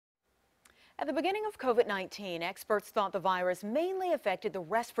At the beginning of COVID-19, experts thought the virus mainly affected the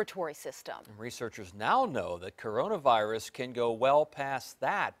respiratory system. Researchers now know that coronavirus can go well past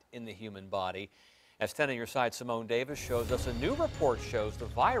that in the human body. As 10 on your side, Simone Davis shows us a new report shows the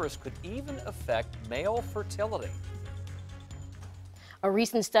virus could even affect male fertility. A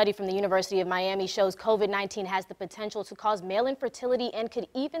recent study from the University of Miami shows COVID-19 has the potential to cause male infertility and could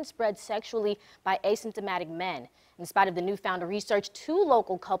even spread sexually by asymptomatic men. In spite of the newfound research, 2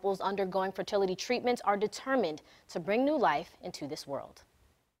 local couples undergoing fertility treatments are determined to bring new life into this world.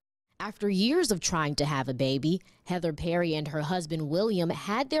 After years of trying to have a baby, Heather Perry and her husband William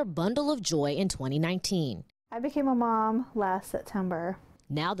had their bundle of joy in 2019. I became a mom last September.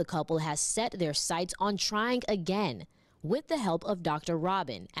 Now the couple has set their sights on trying again, with the help of Dr.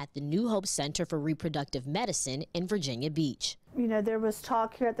 Robin at the New Hope Center for Reproductive Medicine in Virginia Beach. There was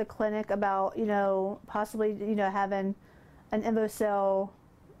talk here at the clinic about, possibly, having an InvoCell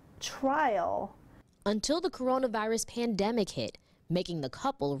trial. Until the coronavirus pandemic hit, making the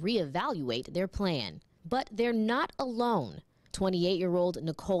couple reevaluate their plan. But they're not alone. 28-year-old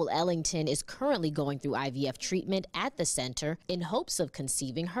Nicole Ellington is currently going through IVF treatment at the center in hopes of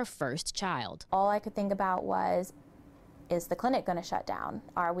conceiving her first child. All I could think about was, is the clinic going to shut down?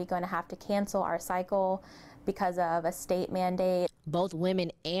 Are we going to have to cancel our cycle because of a state mandate? Both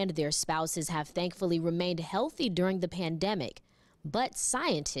women and their spouses have thankfully remained healthy during the pandemic. But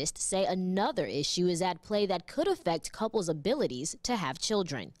scientists say another issue is at play that could affect couples' abilities to have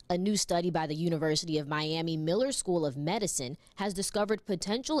children. A new study by the University of Miami Miller School of Medicine has discovered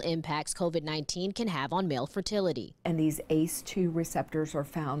potential impacts COVID-19 can have on male fertility. And these ACE2 receptors are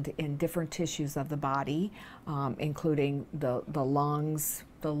found in different tissues of the body, including the lungs,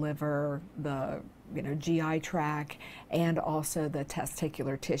 the liver, the GI tract, and also the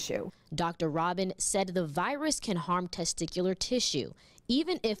testicular tissue. Dr. Robin said the virus can harm testicular tissue,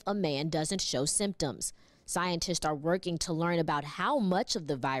 even if a man doesn't show symptoms. Scientists are working to learn about how much of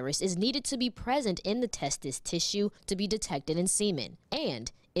the virus is needed to be present in the testis tissue to be detected in semen,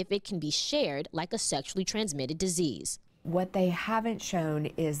 and if it can be shared like a sexually transmitted disease. What they haven't shown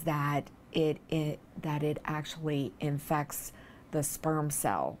is that it actually infects the sperm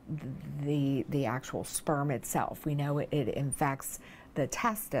cell, the actual sperm itself. We know it infects the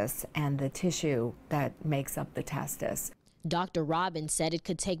testis and the tissue that makes up the testis. Dr. Robin said it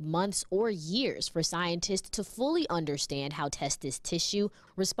could take months or years for scientists to fully understand how testis tissue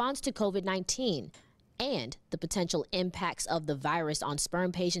responds to COVID-19 and the potential impacts of the virus on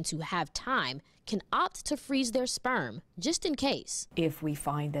sperm patients who have time can opt to freeze their sperm just in case. If we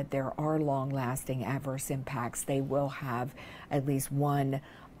find that there are long-lasting adverse impacts, they will have at least one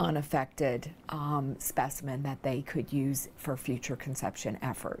unaffected specimen that they could use for future conception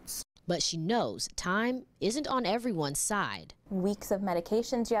efforts. But she knows time isn't on everyone's side. Weeks of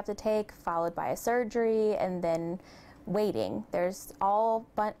medications you have to take, followed by a surgery, and then waiting. There's a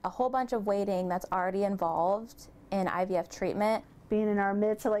whole bunch of waiting that's already involved in IVF treatment. Being in our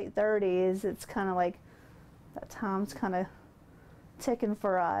mid to late 30s, it's kind of like that time's kind of ticking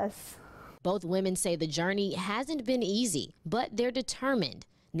for us. Both women say the journey hasn't been easy, but they're determined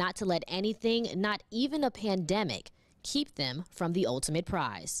not to let anything, not even a pandemic, keep them from the ultimate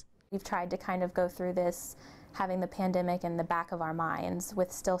prize. We've tried to kind of go through this having the pandemic in the back of our minds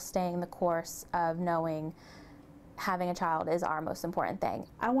with still staying the course of knowing having a child is our most important thing.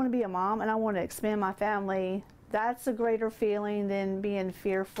 I want to be a mom and I want to expand my family. That's a greater feeling than being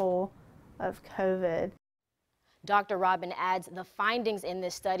fearful of COVID. Dr. Robin adds the findings in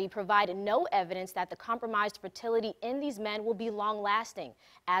this study provide no evidence that the compromised fertility in these men will be long-lasting,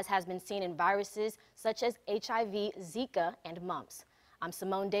 as has been seen in viruses such as HIV, Zika, and mumps. I'm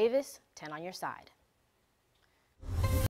Simone Davis, 10 on your side.